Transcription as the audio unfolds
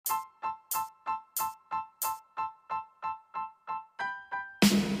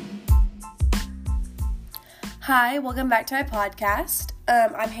Hi, welcome back to my podcast.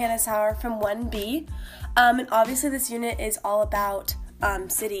 I'm Hannah Sauer from 1B, and obviously this unit is all about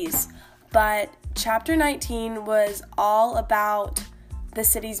cities, but Chapter 19 was all about the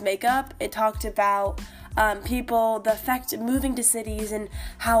city's makeup. It talked about people, the effect of moving to cities, and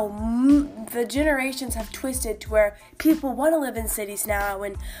how the generations have twisted to where people want to live in cities now,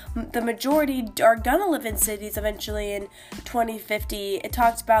 and the majority are gonna live in cities eventually in 2050. It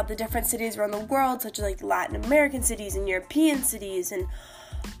talked about the different cities around the world, such as like Latin American cities and European cities and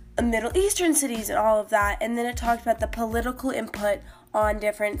Middle Eastern cities and all of that. And then it talked about the political input on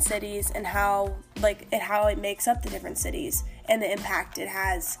different cities and how it makes up the different cities and the impact it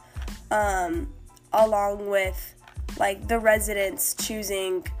has, along with like the residents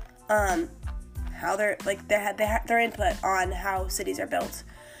choosing how their input on how cities are built.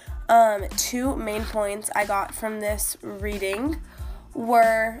 Two main points I got from this reading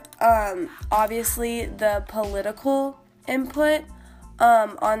were obviously the political input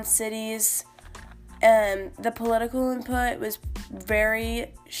on cities. The political input was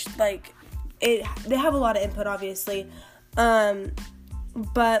very they have a lot of input, obviously,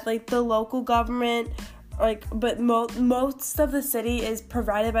 but like the local government, most of the city is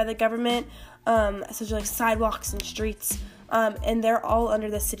provided by the government, such as like sidewalks and streets, and they're all under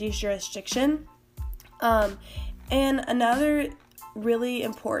the city's jurisdiction. And another really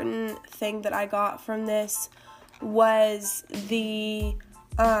important thing that I got from this was the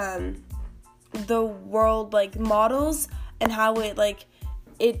world models and how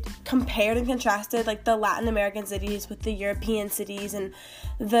it compared and contrasted the Latin American cities with the European cities and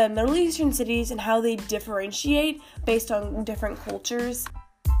the Middle Eastern cities and how they differentiate based on different cultures.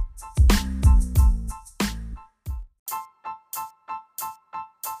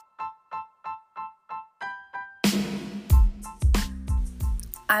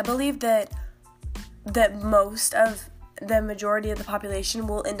 I believe that most of the majority of the population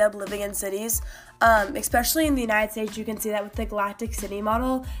will end up living in cities, especially in the United States. You can see that with the Galactic City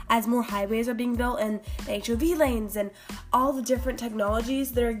model as more highways are being built and HOV lanes and all the different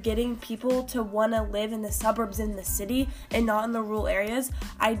technologies that are getting people to want to live in the suburbs in the city and not in the rural areas.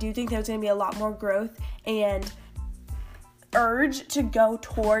 I do think there's going to be a lot more growth and urge to go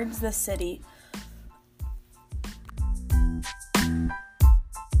towards the city.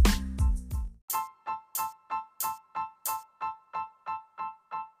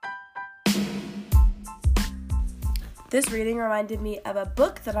 This reading reminded me of a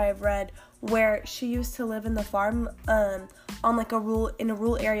book that I have read where she used to live in the farm on in a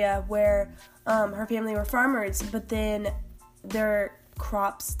rural area where her family were farmers, but then their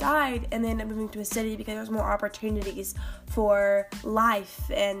crops died and they ended up moving to a city because there was more opportunities for life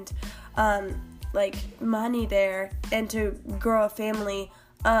and money there and to grow a family,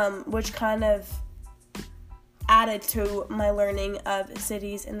 which kind of added to my learning of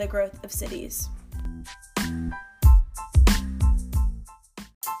cities and the growth of cities.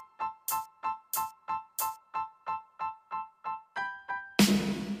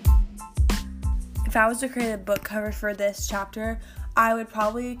 If I was to create a book cover for this chapter, I would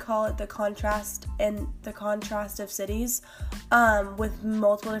probably call it The Contrast of Cities, with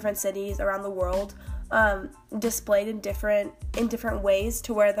multiple different cities around the world, displayed in different ways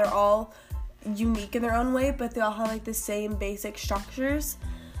to where they're all unique in their own way, but they all have the same basic structures.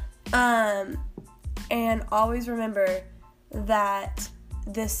 And always remember that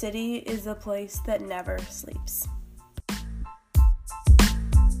the city is a place that never sleeps.